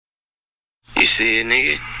You see it,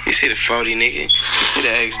 nigga? You see the 40, nigga? You see the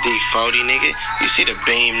XD 40, nigga? You see the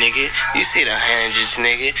beam, nigga? You see the hundreds,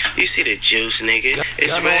 nigga? You see the juice, nigga?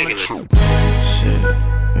 It's regular. Shit,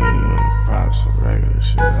 nigga, you want props for regular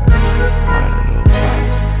shit. Like, mine a new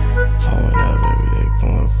props. Phone up every day,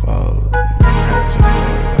 pouring fold. Crash and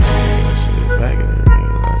cars. Like, nigga, that shit is regular,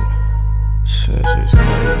 nigga. Like, shit's crazy,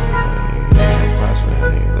 nigga. Like, nigga, you want props for that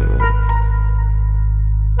nigga. Look.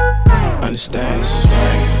 Understand this is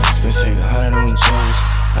regular. Spend 600 on jewels,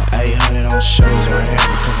 800 on shows right here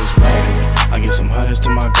because it's regular. I get some hundreds to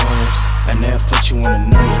my goals, and they'll put you on the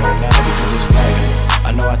nose right now because it's regular.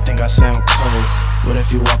 I know I think I sound cold, but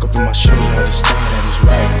if you walk up in my shoes, you understand that it's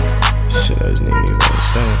regular. Shit, I just need you to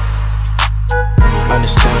understand.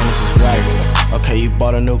 Understand this is regular. Okay, you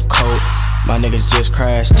bought a new coat, my niggas just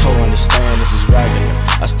crashed toe. Understand this is regular.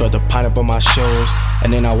 I spilled the pint up on my shoes,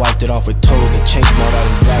 and then I wiped it off with toes. The chinks know that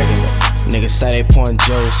it's regular. Niggas say they pouring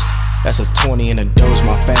Joes, that's a 20 in a dose.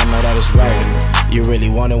 My fam know that it's regular. You really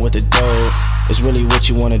want it with the dough, it's really what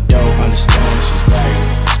you wanna do. Understand this is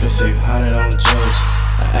regular. Spend 600 on Joes,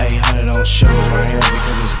 800 on shows right here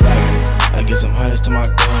because it's regular. I get some hundreds to my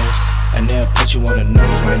goals, and they'll put you on the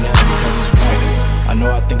nose right now because it's regular. I know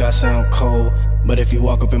I think I sound cold, but if you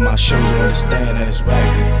walk up in my shoes, you understand that it's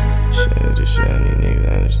regular. Shit, just shit, I need niggas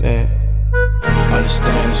to understand.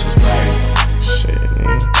 Understand this is regular. Shit,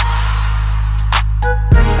 nigga.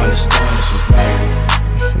 Understand this is regular.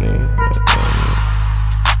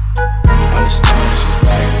 Understand this is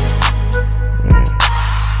regular. Man,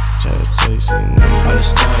 try to tell you something, nigga.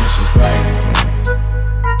 Understand this is regular,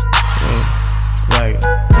 man.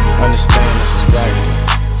 Regular. Understand this is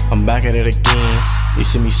regular. I'm back at it again. You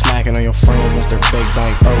see me smacking on your friends, Mr. Big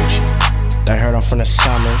Bank OG. They heard I'm from the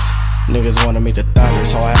Summers. Niggas wanna meet the Thunder,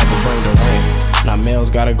 so I had to bring the ring. Now Mills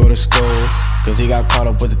gotta go to school, cause he got caught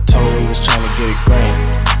up with the toe, he was trying to get it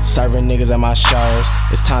green. Serving niggas at my shows,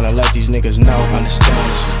 it's time to let these niggas know. Understand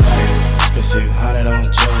this is regular. Spend 600 on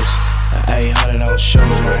jokes, 800 on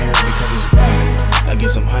shows right here because it's regular. I get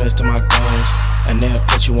some hundreds to my goals, and they'll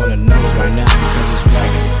put you on the nose right now because it's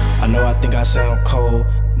regular. I know I think I sound cold,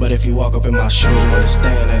 but if you walk up in my shoes, you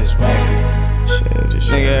understand that it's regular. Shit, just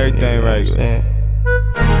nigga, everything regular.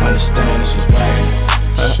 Understand this is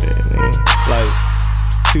regular. Shit, nigga. Like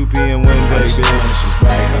 2 p.m. Wednesday, Understand bitch. this is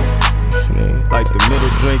regular. Like the middle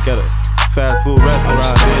drink at a fast food restaurant,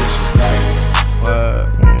 Understand this bitch. is regular. What?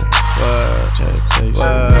 Man, What? try to tell you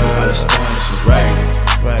something. Understand this is regular.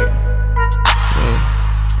 Regular.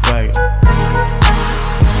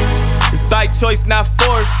 It's by choice, not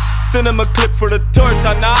force. Send him a clip for the torch.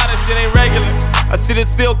 I know that shit ain't regular. I see the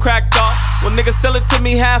seal cracked off. Well, niggas sell it to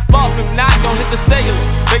me half off. If not, don't hit the cellular.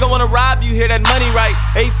 They gon' wanna rob you, hear that money right.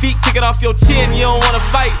 8 feet kicking off your chin, you don't wanna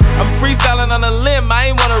fight. I'm freestyling on a limb, I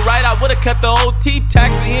ain't wanna write. I would've cut the OT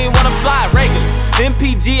tax, but he ain't wanna fly. Regular.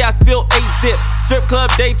 MPG, I spill 8 zips. Strip club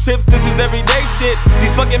day trips, this is everyday shit.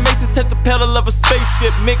 These fucking maces touch the pedal of a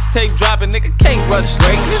spaceship. Mixtape dropping, nigga can't rush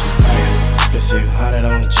greatness. Spend 600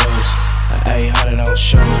 on jokes, 800 on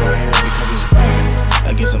shows right here because it's regular.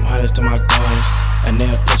 I get some hundreds to my goals, and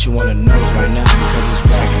they'll put you on the nose right now because it's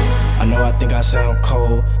regular. I know I think I sound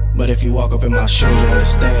cold, but if you walk up in my shoes, you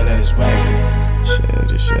understand that it's regular. Shit,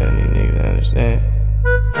 just shit, I need niggas to understand.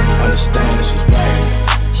 Understand this is regular.